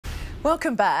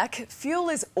Welcome back. Fuel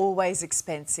is always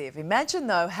expensive. Imagine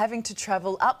though having to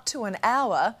travel up to an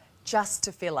hour just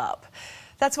to fill up.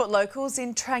 That's what locals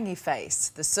in Trangie face.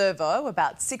 The servo,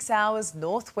 about 6 hours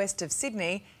northwest of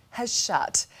Sydney, has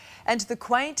shut, and the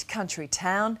quaint country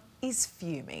town is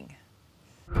fuming.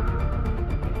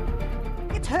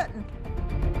 It's hurting.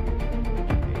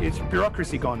 It's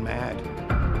bureaucracy gone mad.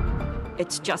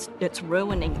 It's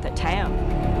ruining the town.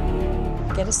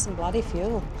 Get us some bloody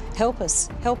fuel. Help us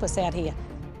out here.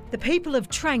 The people of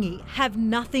Trangie have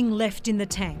nothing left in the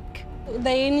tank.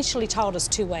 They initially told us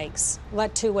 2 weeks.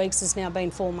 That 2 weeks has now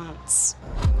been 4 months.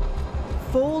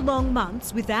 4 long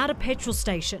months without a petrol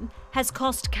station has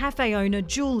cost cafe owner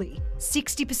Julie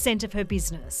 60% of her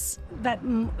business. That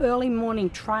early morning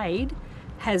trade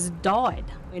has died.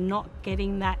 We're not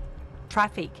getting that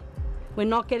traffic. We're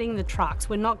not getting the trucks.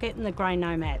 We're not getting the grey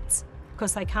nomads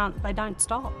because they don't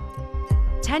stop.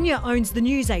 Tanya owns the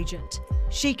newsagent.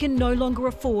 She can no longer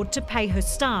afford to pay her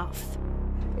staff.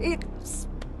 It's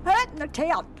hurting the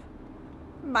town,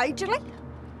 majorly.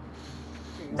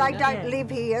 They don't live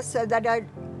here, so they don't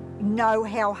know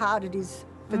how hard it is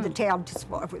for the town to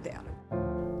survive without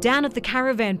it. Down at the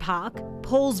caravan park,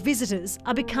 Paul's visitors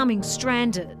are becoming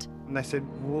stranded. And they said,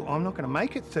 well, I'm not going to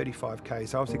make it 35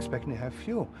 k's. I was expecting to have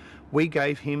fuel. We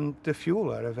gave him the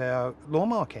fuel out of our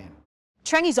lawnmower can.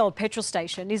 Trangie's old petrol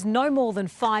station is no more than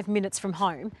 5 minutes from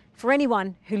home for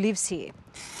anyone who lives here.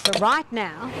 But right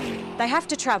now, they have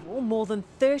to travel more than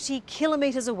 30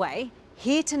 kilometres away,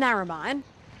 here to Narromine,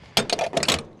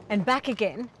 and back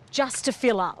again just to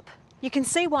fill up. You can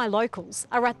see why locals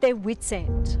are at their wits'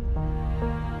 end.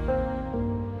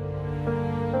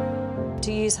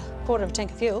 To use a quarter of a tank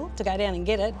of fuel to go down and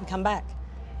get it and come back.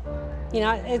 You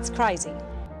know, it's crazy.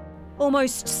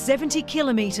 Almost 70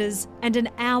 kilometres and an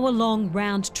hour-long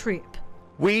round trip.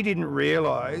 We didn't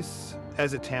realise,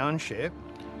 as a township,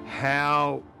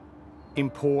 how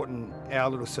important our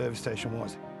little service station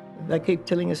was. They keep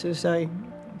telling us as they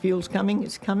fuel's coming,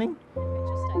 it's coming.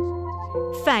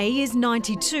 Faye is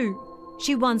 92.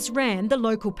 She once ran the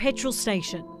local petrol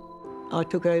station. I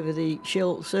took over the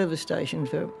Shell service station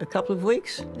for a couple of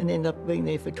weeks and ended up being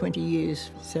there for 20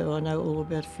 years, so I know all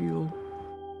about fuel.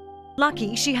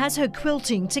 Lucky she has her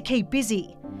quilting to keep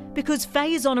busy because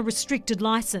Faye is on a restricted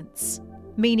licence,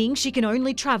 meaning she can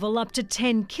only travel up to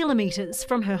 10 kilometres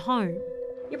from her home.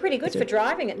 You're pretty good for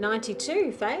driving at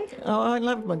 92, Faye. Oh, I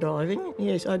love my driving,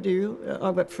 yes, I do.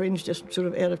 I've got friends just sort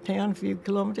of out of town a few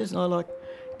kilometres and I like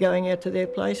going out to their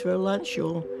place for a lunch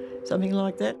or something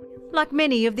like that. Like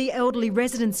many of the elderly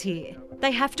residents here,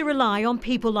 they have to rely on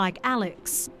people like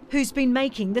Alex, who's been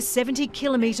making the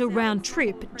 70-kilometre round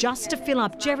trip just to fill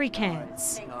up jerry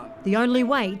cans, the only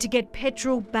way to get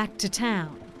petrol back to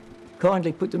town.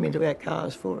 Kindly put them into our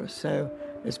cars for us, so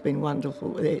it's been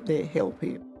wonderful, their help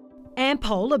here.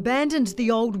 Ampol abandoned the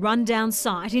old rundown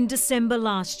site in December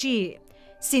last year.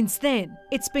 Since then,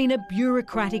 it's been a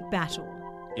bureaucratic battle.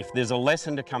 If there's a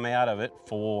lesson to come out of it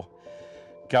for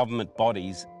government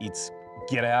bodies, it's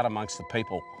get out amongst the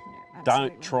people.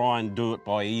 Don't try and do it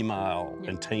by email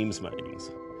and Teams meetings.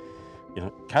 You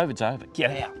know, COVID's over,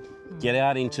 get out. Get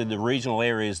out into the regional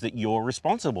areas that you're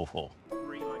responsible for.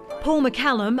 Paul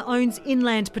McCallum owns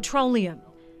Inland Petroleum,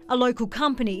 a local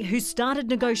company who started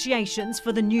negotiations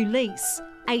for the new lease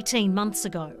 18 months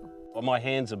ago. Well, my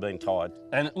hands have been tied.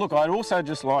 And look, I'd also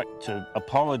just like to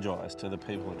apologise to the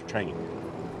people of Trangie.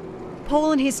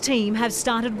 Paul and his team have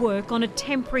started work on a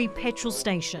temporary petrol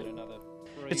station.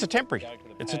 It's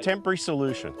a temporary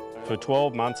solution for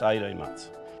 12 months, 18 months.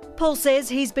 Paul says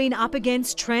he's been up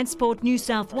against Transport New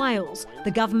South Wales,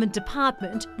 the government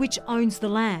department which owns the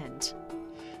land.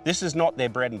 This is not their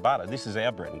bread and butter, this is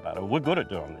our bread and butter. We're good at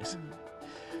doing this.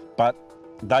 But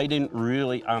they didn't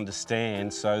really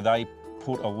understand, so they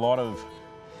put a lot of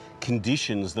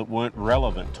conditions that weren't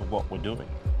relevant to what we're doing.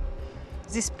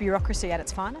 Is this bureaucracy at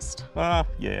its finest?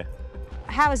 Yeah.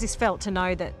 How has this felt to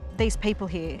know that these people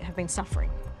here have been suffering?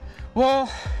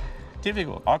 Well,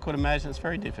 difficult. I could imagine it's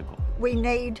very difficult. We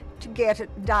need to get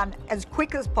it done as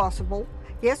quick as possible.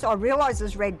 Yes, I realise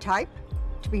there's red tape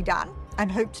to be done and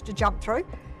hoops to jump through,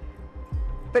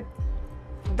 but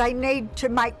they need to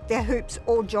make their hoops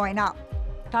all join up.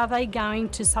 Are they going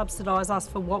to subsidise us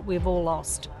for what we've all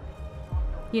lost?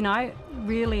 You know,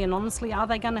 really and honestly, are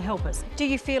they going to help us? Do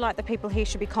you feel like the people here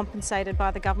should be compensated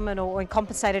by the government or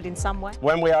compensated in some way?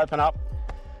 When we open up,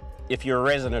 if you're a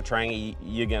resident of Trangie,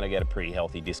 you're going to get a pretty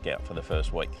healthy discount for the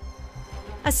first week.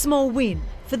 A small win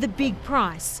for the big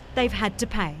price they've had to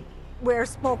pay. We're a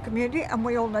small community and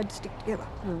we all need to stick together.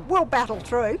 We'll battle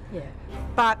through,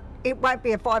 but it won't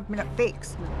be a 5-minute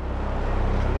fix.